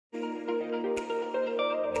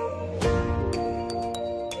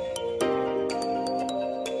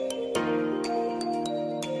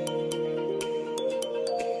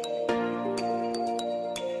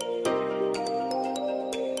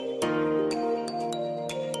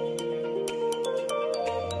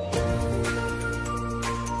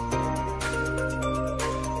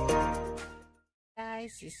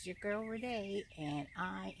your girl Renee, and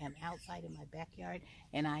I am outside in my backyard,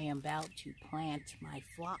 and I am about to plant my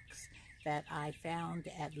phlox that I found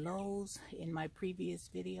at Lowe's in my previous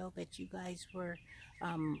video that you guys were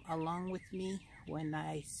along with me when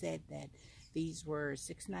I said that these were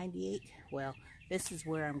 $6.98. Well, this is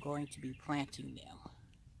where I'm going to be planting them.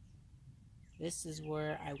 This is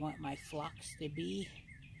where I want my phlox to be,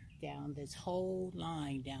 down this whole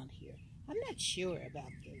line down here. I'm not sure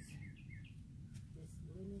about this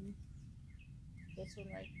lemon, this one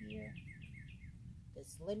right here,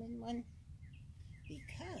 this lemon one,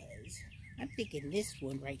 because I'm thinking this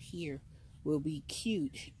one right here will be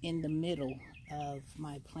cute in the middle of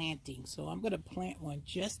my planting. So I'm going to plant one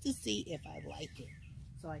just to see if I like it.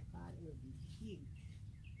 So I thought it would be cute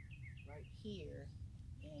right here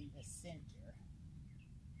in the center,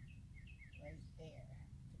 right there,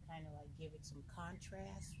 to kind of like give it some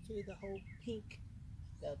contrast to the whole pink,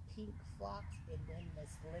 the pink phlox, and then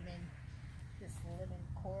this lemon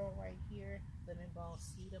coral right here, lemon ball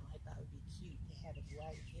sedum. I thought it would be cute to have it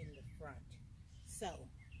right in the front. So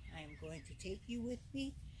I am going to take you with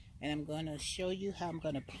me, and I'm going to show you how I'm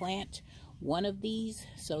going to plant one of these,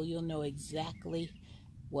 so you'll know exactly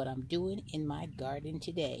what I'm doing in my garden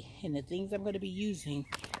today. And the things I'm going to be using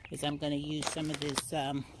is I'm going to use some of this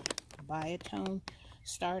Biotone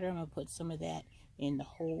starter. I'm going to put some of that in the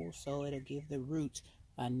hole so it'll give the roots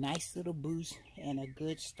a nice little boost and a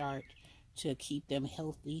good start to keep them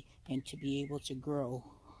healthy and to be able to grow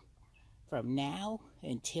from now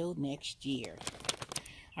until next year.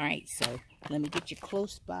 All right, so let me get you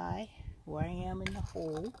close by where I am in the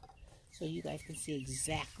hole so you guys can see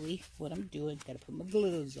exactly what I'm doing. Got to put my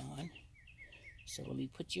gloves on. So let me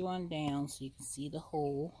put you on down so you can see the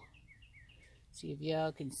hole. See if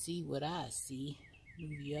y'all can see what I see.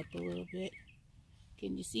 Move you up a little bit.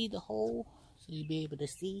 Can you see the hole? So you'll be able to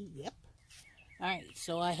see? Yep. All right,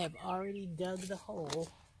 so I have already dug the hole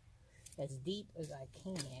as deep as I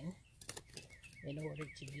can in order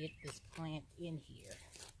to get this plant in here.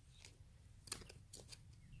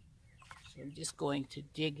 So I'm just going to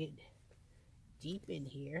dig it deep in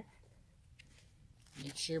here.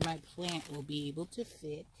 Make sure my plant will be able to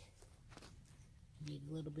fit. Need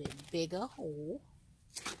a little bit bigger hole.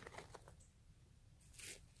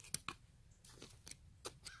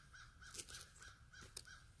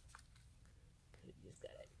 Just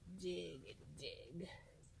gotta dig and dig.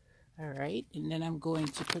 All right, and then I'm going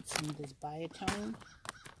to put some of this Biotone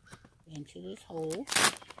into this hole.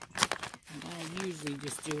 And I usually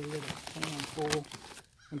just do a little handful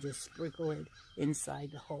and just sprinkle it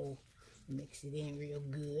inside the hole. Mix it in real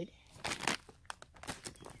good.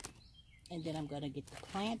 And then I'm going to get the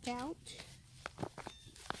plant out.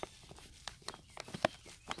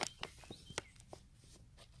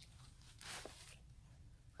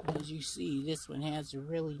 As you see, this one has a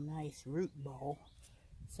really nice root ball,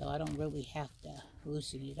 so I don't really have to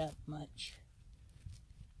loosen it up much.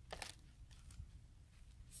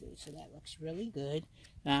 See, so that looks really good.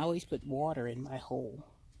 And I always put water in my hole.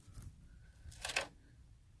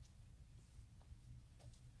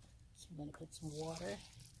 So I'm going to put some water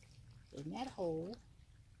in that hole.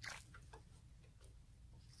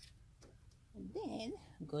 And then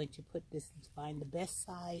I'm going to put this, find the best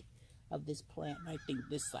side of this plant. I think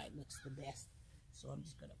this side looks the best. So I'm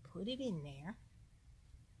just going to put it in there.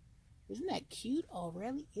 Isn't that cute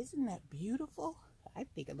already? Isn't that beautiful? I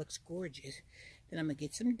think it looks gorgeous. Then I'm going to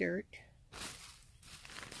get some dirt.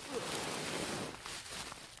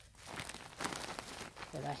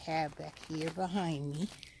 That I have back here behind me.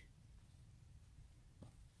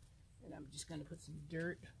 And I'm just going to put some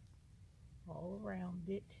dirt all around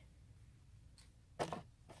it.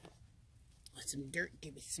 Let some dirt,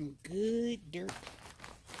 give it some good dirt.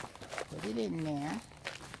 Put it in there.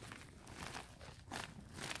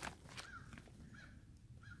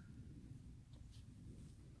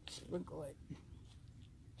 Sprinkle it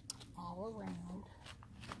all around.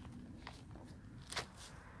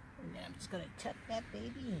 And then I'm just going to tuck that baby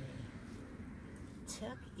in.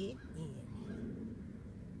 Tuck it in.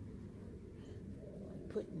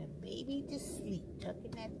 Putting the baby to sleep.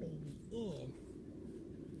 Tucking that baby in.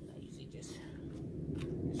 I usually just,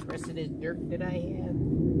 this rest of this dirt that I have,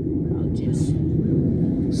 I'll just,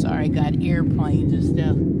 sorry, got airplanes and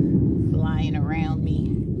stuff flying around me.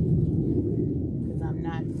 Because I'm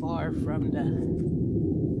not far from the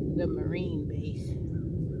Marine base.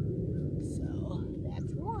 So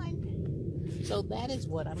that's one. So that is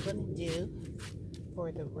what I'm going to do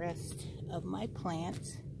for the rest of my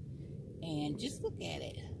plants. And just look at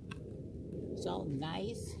it. It's all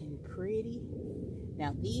nice and pretty.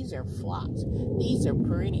 Now these are phlox. These are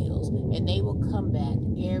perennials, and they will come back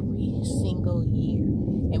every single year.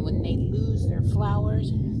 And when they lose their flowers,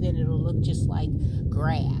 then it'll look just like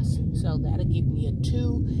grass. So that'll give me a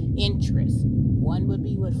two interests. One would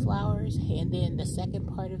be with flowers, and then the second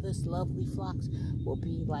part of this lovely phlox will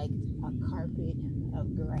be like a carpet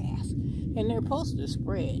of grass. And they're supposed to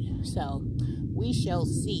spread. So we shall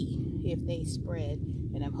see if they spread.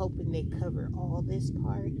 And I'm hoping they cover all this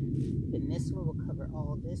part. Then this one will cover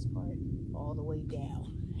all this part all the way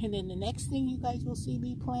down. And then the next thing you guys will see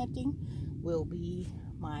me planting will be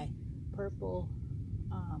my purple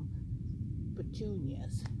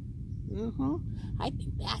petunias. I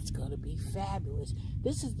think that's going to be fabulous.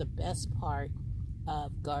 This is the best part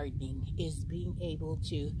of gardening, is being able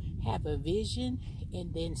to have a vision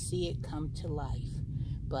and then see it come to life.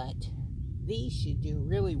 But these should do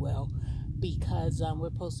really well because we're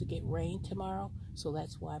supposed to get rain tomorrow. So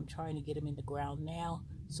that's why I'm trying to get them in the ground now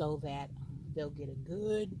so that they'll get a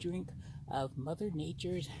good drink of Mother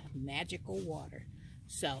Nature's magical water.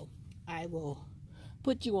 So I will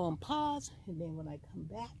put you on pause, and then when I come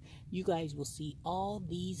back, you guys will see all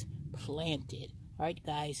these planted. All right,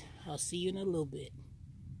 guys, I'll see you in a little bit.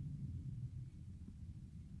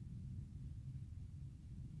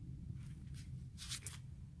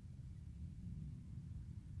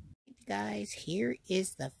 Guys, here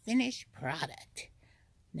is the finished product.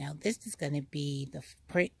 Now this is going to be the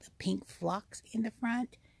pink phlox in the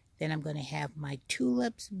front. Then I'm going to have my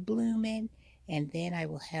tulips blooming, and then I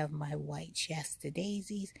will have my white Shasta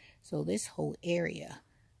daisies. So this whole area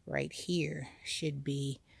right here should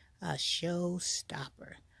be a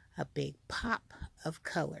showstopper, a big pop of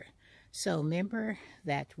color. So remember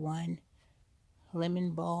that one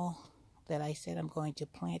lemon ball that I said I'm going to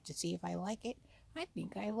plant to see if I like it? I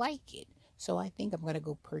think I like it. So I think I'm going to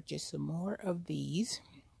go purchase some more of these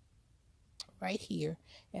right here,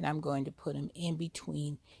 and I'm going to put them in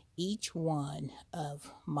between each one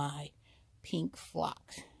of my pink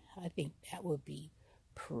phlox. I think that would be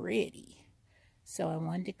pretty. So I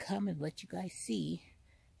wanted to come and let you guys see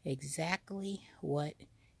exactly what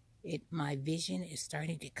my vision is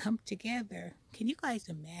starting to come together. Can you guys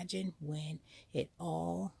imagine when it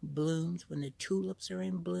all blooms, when the tulips are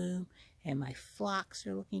in bloom and my phlox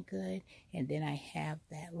are looking good, and then I have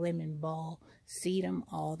that lemon ball sedum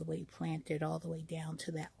all the way planted all the way down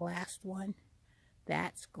to that last one?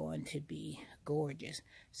 That's going to be gorgeous.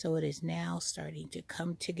 So it is now starting to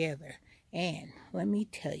come together. And let me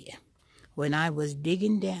tell you, when I was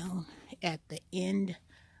digging down at the end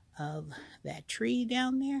of that tree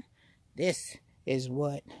down there, this is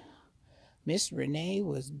what Miss Renee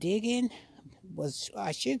was digging.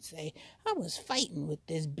 I should say, I was fighting with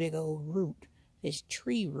this big old root, this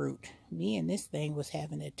tree root. Me and this thing was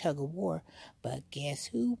having a tug of war, but guess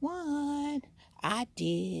who won? I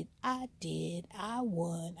did, I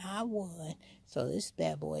won. So this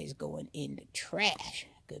bad boy is going in the trash.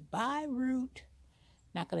 Goodbye, root.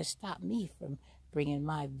 Not going to stop me from bringing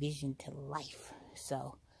my vision to life.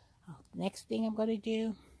 So next thing I'm going to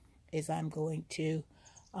do is I'm going to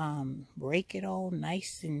rake it all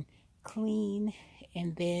nice and clean,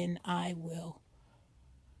 and then I will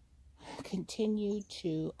continue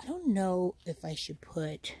to, I don't know if I should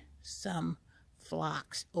put some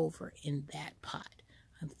phlox over in that pot.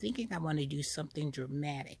 I'm thinking I want to do something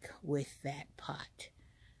dramatic with that pot.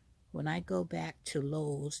 When I go back to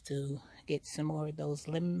Lowe's to get some more of those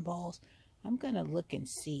lemon balls, I'm going to look and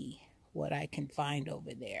see what I can find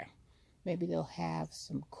over there. Maybe they'll have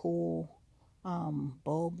some cool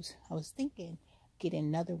bulbs. I was thinking get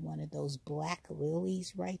another one of those black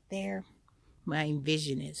lilies right there. My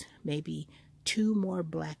vision is maybe 2 more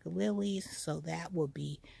black lilies, so that will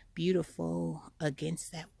be beautiful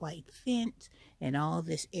against that white fence, and all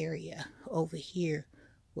this area over here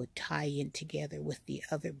would tie in together with the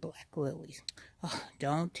other black lilies. Oh,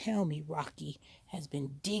 don't tell me Rocky has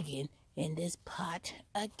been digging in this pot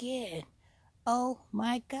again. Oh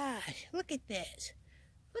my gosh, look at this.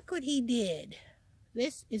 Look what he did.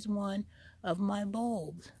 This is one of my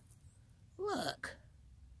bulbs. Look.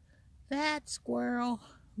 That squirrel,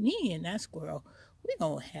 me and that squirrel, we're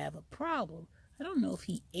going to have a problem. I don't know if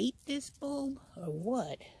he ate this bulb or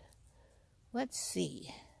what. Let's see.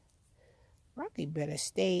 Rocky better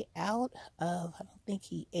stay out of, I don't think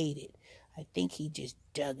he ate it. I think he just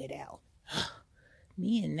dug it out.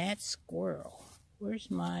 Me and that squirrel. Where's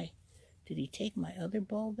my, did he take my other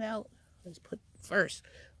bulb out?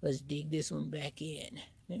 Let's dig this one back in.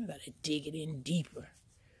 Then we got to dig it in deeper.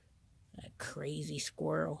 That crazy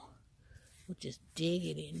squirrel. We'll just dig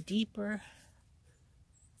it in deeper.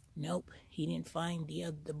 Nope, he didn't find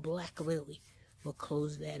the black lily. We'll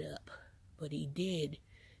close that up. but he did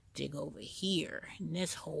dig over here in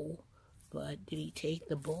this hole. But did he take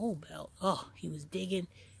the bulb out? Oh, he was digging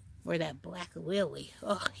for that black lily.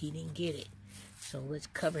 Oh, he didn't get it. So let's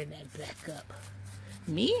cover that back up.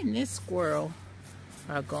 Me and this squirrel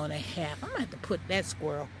are gonna have, I'm gonna have to put that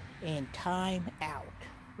squirrel in time out.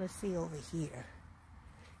 Let's see over here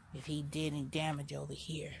if he did any damage over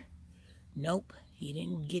here. Nope, he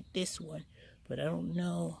didn't get this one, but I don't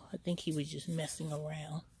know. I think he was just messing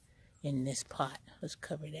around in this pot. Let's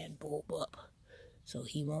cover that bulb up so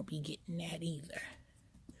he won't be getting that either.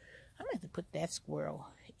 I'm gonna have to put that squirrel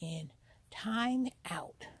in time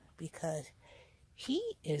out because he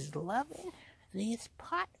is loving this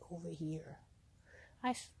pot over here.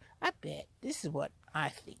 I bet this is what I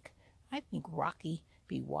think. I think Rocky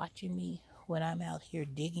be watching me when I'm out here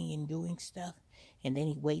digging and doing stuff, and then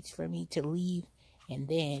he waits for me to leave, and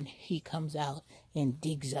then he comes out and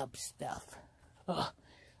digs up stuff. Ugh.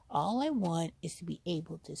 All I want is to be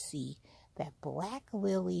able to see that black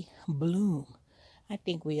lily bloom. I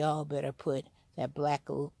think we all better put that black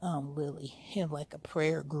lily in like a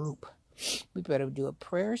prayer group. We better do a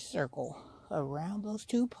prayer circle around those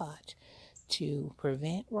two pots to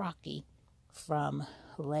prevent Rocky from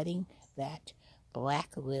letting that black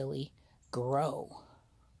lily grow.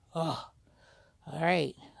 Oh, all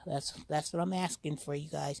right. That's what I'm asking for you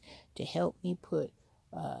guys, to help me put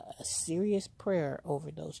a serious prayer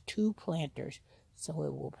over those two planters so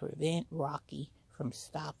it will prevent Rocky from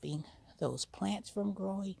stopping those plants from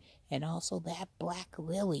growing and also that black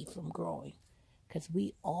lily from growing, because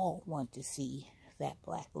we all want to see that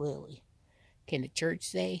black lily. Can the church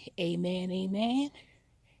say amen, amen?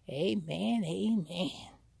 Amen, amen.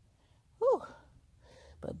 Whew.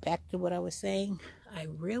 But back to what I was saying, I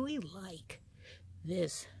really like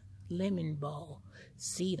this lemon ball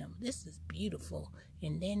sedum. This is beautiful.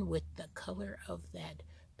 And then with the color of that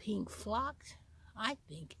pink phlox, I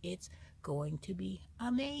think it's going to be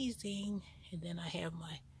amazing. And then I have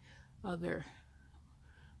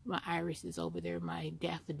my irises over there. My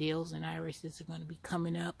daffodils and irises are going to be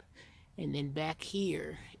coming up. And then back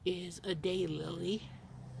here is a daylily.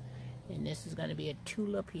 And this is going to be a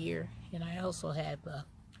tulip here. And I also have a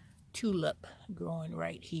tulip growing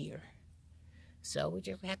right here. So we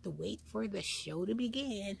just have to wait for the show to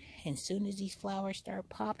begin. And as soon as these flowers start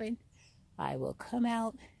popping, I will come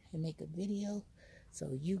out and make a video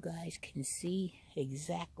so you guys can see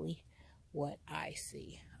exactly what I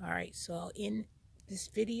see. Alright, so I'll end this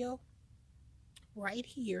video right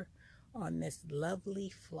here on this lovely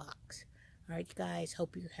phlox. Alright guys,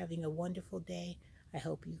 hope you're having a wonderful day. I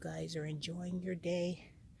hope you guys are enjoying your day.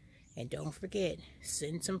 And don't forget,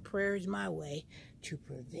 send some prayers my way to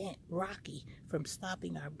prevent Rocky from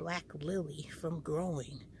stopping our black lily from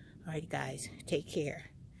growing. Alright guys, take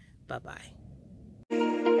care. Bye-bye.